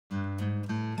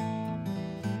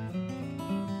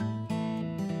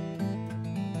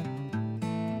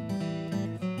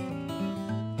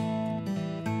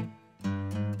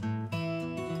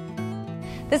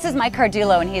This is Mike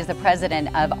Cardullo, and he is the president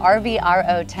of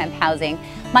RVRO Temp Housing.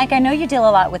 Mike, I know you deal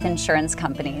a lot with insurance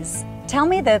companies. Tell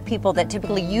me the people that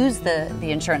typically use the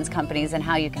insurance companies and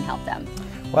how you can help them.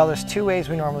 Well, there's two ways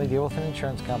we normally deal with an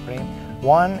insurance company.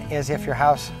 One is if your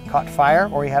house caught fire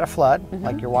or you had a flood,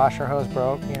 like your washer hose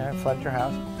broke, it flooded your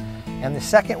house. And the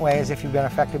second way is if you've been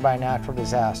affected by a natural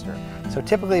disaster. So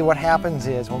typically what happens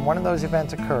is when one of those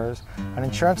events occurs, an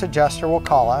insurance adjuster will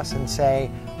call us and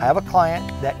say, I have a client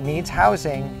that needs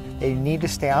housing, they need to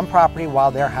stay on property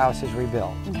while their house is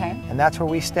rebuilt. Okay. And that's where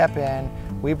we step in.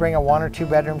 We bring a 1 or 2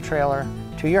 bedroom trailer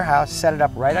to your house, set it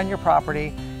up right on your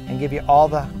property, and give you all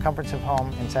the comforts of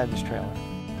home inside this trailer.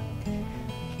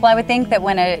 Well, I would think that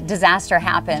when a disaster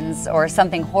happens or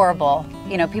something horrible,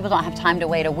 people don't have time to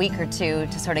wait a week or two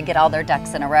to sort of get all their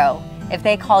ducks in a row. If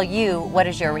they call you, what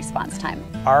is your response time?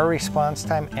 Our response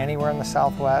time anywhere in the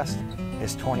Southwest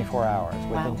is 24 hours.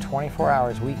 Wow. Within 24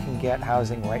 hours, we can get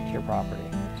housing right to your property.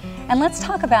 And let's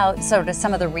talk about sort of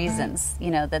some of the reasons,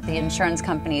 that the insurance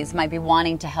companies might be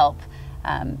wanting to help,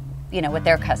 with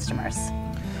their customers.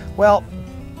 Well,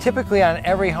 typically on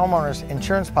every homeowner's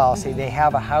insurance policy, they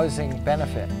have a housing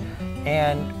benefit.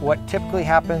 And what typically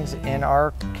happens in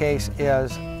our case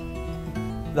is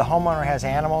the homeowner has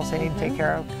animals they need to take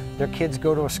care of, their kids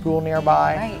go to a school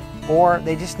nearby, or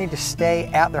they just need to stay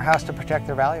at their house to protect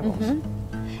their valuables.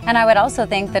 And I would also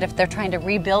think that if they're trying to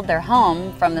rebuild their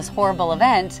home from this horrible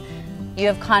event, you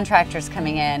have contractors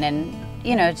coming in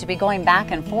and, to be going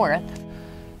back and forth.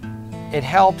 It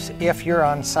helps if you're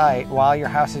on site while your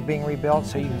house is being rebuilt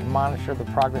so you can monitor the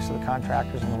progress of the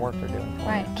contractors and the work they're doing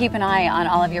for you. Keep an eye on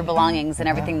all of your belongings and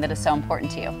everything that is so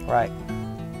important to you. Right.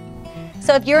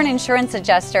 So if you're an insurance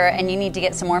adjuster and you need to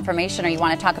get some more information or you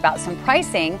want to talk about some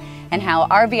pricing and how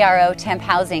RVRO Temp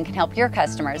Housing can help your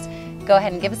customers, go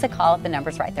ahead and give us a call. The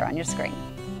number's right there on your screen.